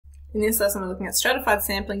In this lesson, we're looking at stratified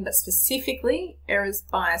sampling, but specifically errors,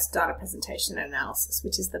 bias, data presentation, and analysis,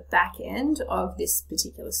 which is the back end of this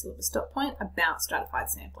particular syllabus dot point about stratified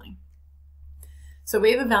sampling. So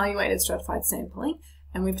we've evaluated stratified sampling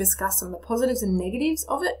and we've discussed some of the positives and negatives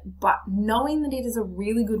of it, but knowing that it is a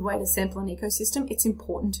really good way to sample an ecosystem, it's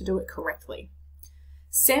important to do it correctly.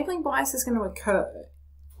 Sampling bias is going to occur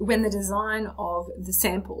when the design of the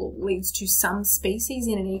sample leads to some species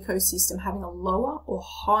in an ecosystem having a lower or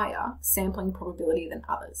higher sampling probability than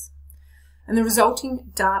others. And the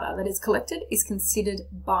resulting data that is collected is considered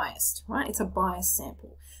biased, right? It's a biased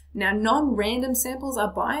sample. Now, non-random samples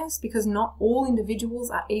are biased because not all individuals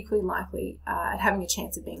are equally likely at having a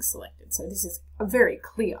chance of being selected. So this is a very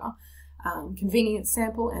clear convenience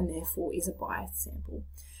sample and therefore is a biased sample.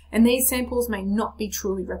 And these samples may not be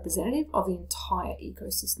truly representative of the entire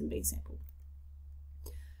ecosystem being sampled.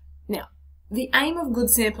 Now, the aim of good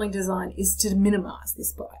sampling design is to minimize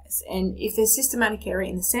this bias. And if there's systematic error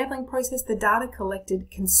in the sampling process, the data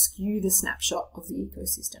collected can skew the snapshot of the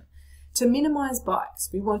ecosystem. To minimize bias,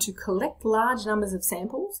 we want to collect large numbers of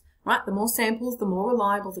samples, right? The more samples, the more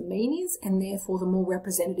reliable the mean is, and therefore the more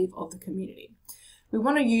representative of the community. We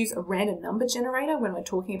want to use a random number generator when we're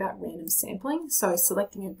talking about random sampling, so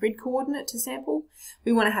selecting a grid coordinate to sample.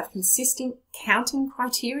 We want to have consistent counting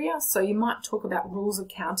criteria, so you might talk about rules of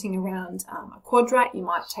counting around a quadrat. You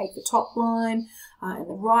might take the top line and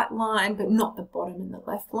the right line, but not the bottom and the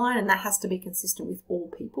left line, and that has to be consistent with all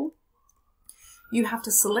people. You have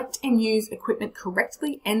to select and use equipment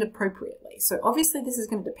correctly and appropriately. So obviously this is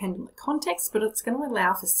going to depend on the context, but it's going to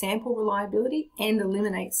allow for sample reliability and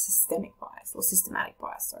eliminate systemic bias or systematic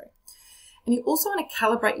bias, sorry. And you also want to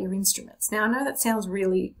calibrate your instruments. Now I know that sounds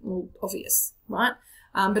really obvious, right?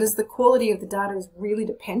 But as the quality of the data is really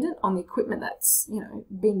dependent on the equipment that's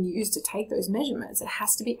being used to take those measurements, it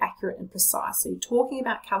has to be accurate and precise. So you're talking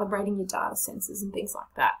about calibrating your data sensors and things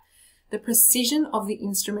like that. The precision of the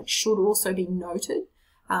instrument should also be noted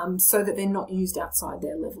so that they're not used outside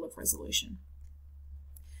their level of resolution.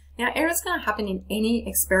 Now, error is going to happen in any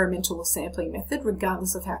experimental or sampling method,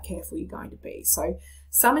 regardless of how careful you're going to be. So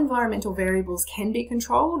some environmental variables can be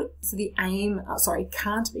controlled. So the aim,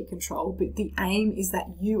 can't be controlled, but the aim is that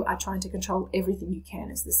you are trying to control everything you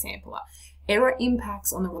can as the sampler. Error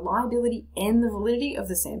impacts on the reliability and the validity of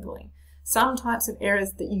the sampling. Some types of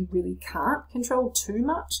errors that you really can't control too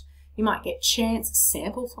much. You might get chance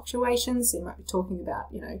sample fluctuations, so you might be talking about,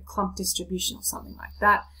 clump distribution or something like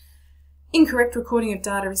that. Incorrect recording of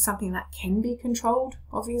data is something that can be controlled,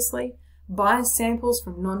 obviously. Biased samples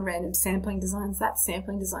from non-random sampling designs, that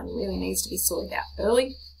sampling design really needs to be sorted out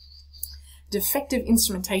early. Defective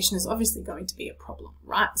instrumentation is obviously going to be a problem,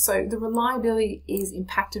 right? So the reliability is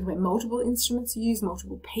impacted when multiple instruments are used,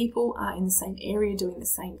 multiple people are in the same area doing the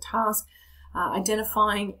same task.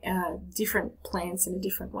 Identifying different plants in a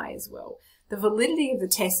different way as well. The validity of the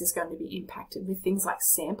test is going to be impacted with things like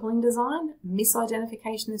sampling design,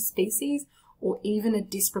 misidentification of species, or even a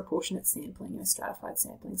disproportionate sampling in a stratified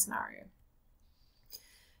sampling scenario.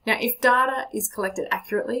 Now, if data is collected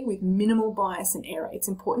accurately with minimal bias and error, it's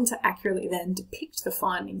important to accurately then depict the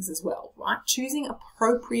findings as well, right? Choosing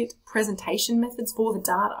appropriate presentation methods for the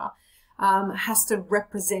data has to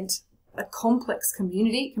represent a complex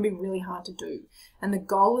community. Can be really hard to do. And the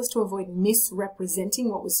goal is to avoid misrepresenting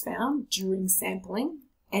what was found during sampling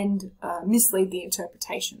and mislead the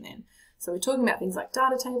interpretation then. So we're talking about things like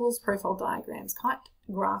data tables, profile diagrams, kite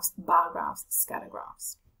graphs, bar graphs, scatter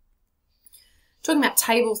graphs. Talking about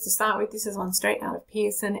tables to start with, this is one straight out of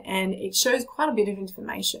Pearson and it shows quite a bit of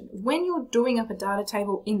information. When you're doing up a data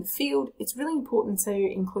table in the field, it's really important to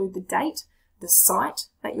include the date, the site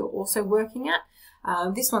that you're also working at.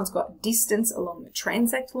 This one's got distance along the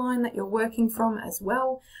transect line that you're working from as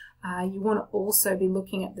well. You want to also be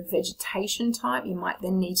looking at the vegetation type. You might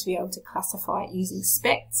then need to be able to classify it using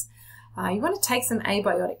specs. You want to take some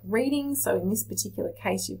abiotic readings. So in this particular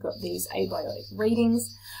case, you've got these abiotic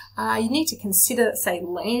readings. You need to consider, say,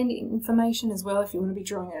 land information as well. If you want to be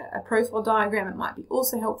drawing a profile diagram, it might be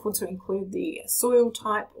also helpful to include the soil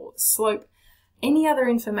type or the slope. Any other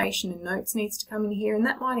information and notes needs to come in here, and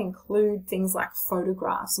that might include things like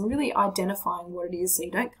photographs and really identifying what it is so you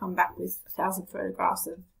don't come back with 1,000 photographs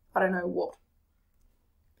of I don't know what.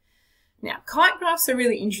 Now, kite graphs are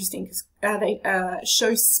really interesting because they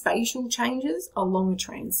show spatial changes along a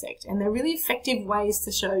transect, and they're really effective ways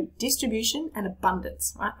to show distribution and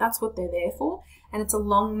abundance, right? That's what they're there for, and it's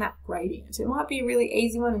along that gradient. It might be a really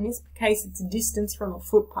easy one. In this case, it's distance from a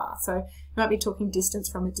footpath, so you might be talking distance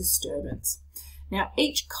from a disturbance. Now,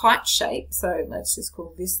 each kite shape, so let's just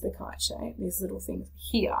call this the kite shape, these little things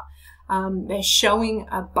here, They're showing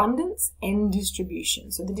abundance and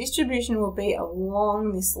distribution. So the distribution will be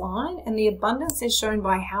along this line, and the abundance is shown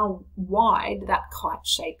by how wide that kite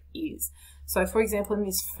shape is. So for example, in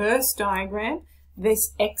this first diagram,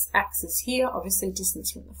 this x-axis here, obviously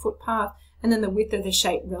distance from the footpath, and then the width of the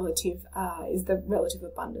shape relative is the relative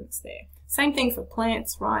abundance there. Same thing for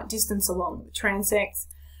plants, right? Distance along the transects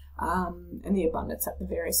and the abundance at the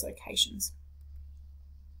various locations.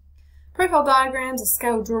 Profile diagrams are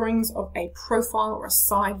scale drawings of a profile or a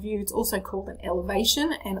side view. It's also called an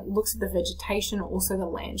elevation, and it looks at the vegetation or also the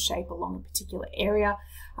land shape along a particular area.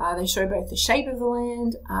 They show both the shape of the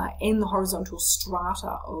land and the horizontal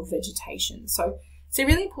strata of vegetation. So it's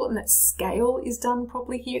really important that scale is done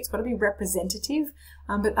properly here. It's got to be representative,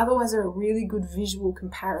 but otherwise they're a really good visual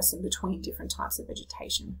comparison between different types of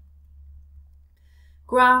vegetation.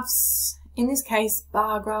 Graphs, in this case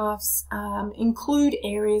bar graphs, include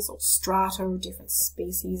areas or strata of different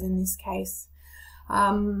species in this case.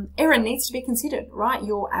 Error needs to be considered, right?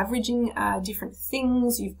 You're averaging different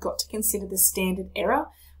things. You've got to consider the standard error,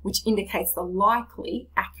 which indicates the likely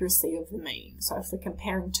accuracy of the mean. So if we're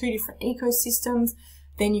comparing two different ecosystems,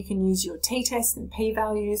 then you can use your t-tests and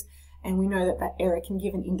p-values, and we know that that error can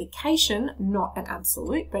give an indication, not an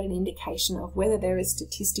absolute, but an indication of whether there is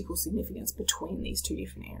statistical significance between these two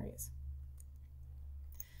different areas.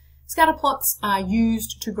 Scatter plots are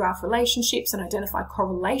used to graph relationships and identify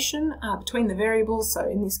correlation between the variables. So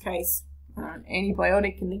in this case,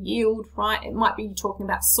 antibiotic and the yield, right? It might be talking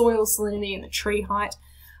about soil salinity and the tree height.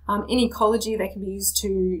 In ecology, they can be used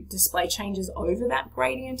to display changes over that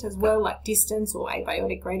gradient as well, like distance or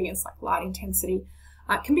abiotic gradients like light intensity.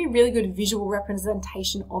 It can be a really good visual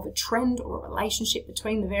representation of a trend or a relationship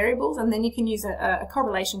between the variables, and then you can use a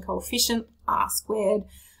correlation coefficient, R squared,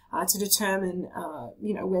 to determine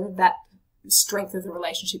whether that strength of the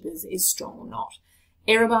relationship is strong or not.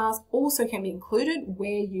 Error bars also can be included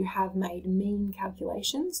where you have made mean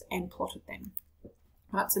calculations and plotted them.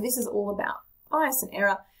 Right, so this is all about bias and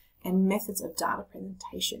error and methods of data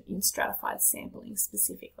presentation in stratified sampling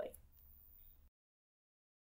specifically.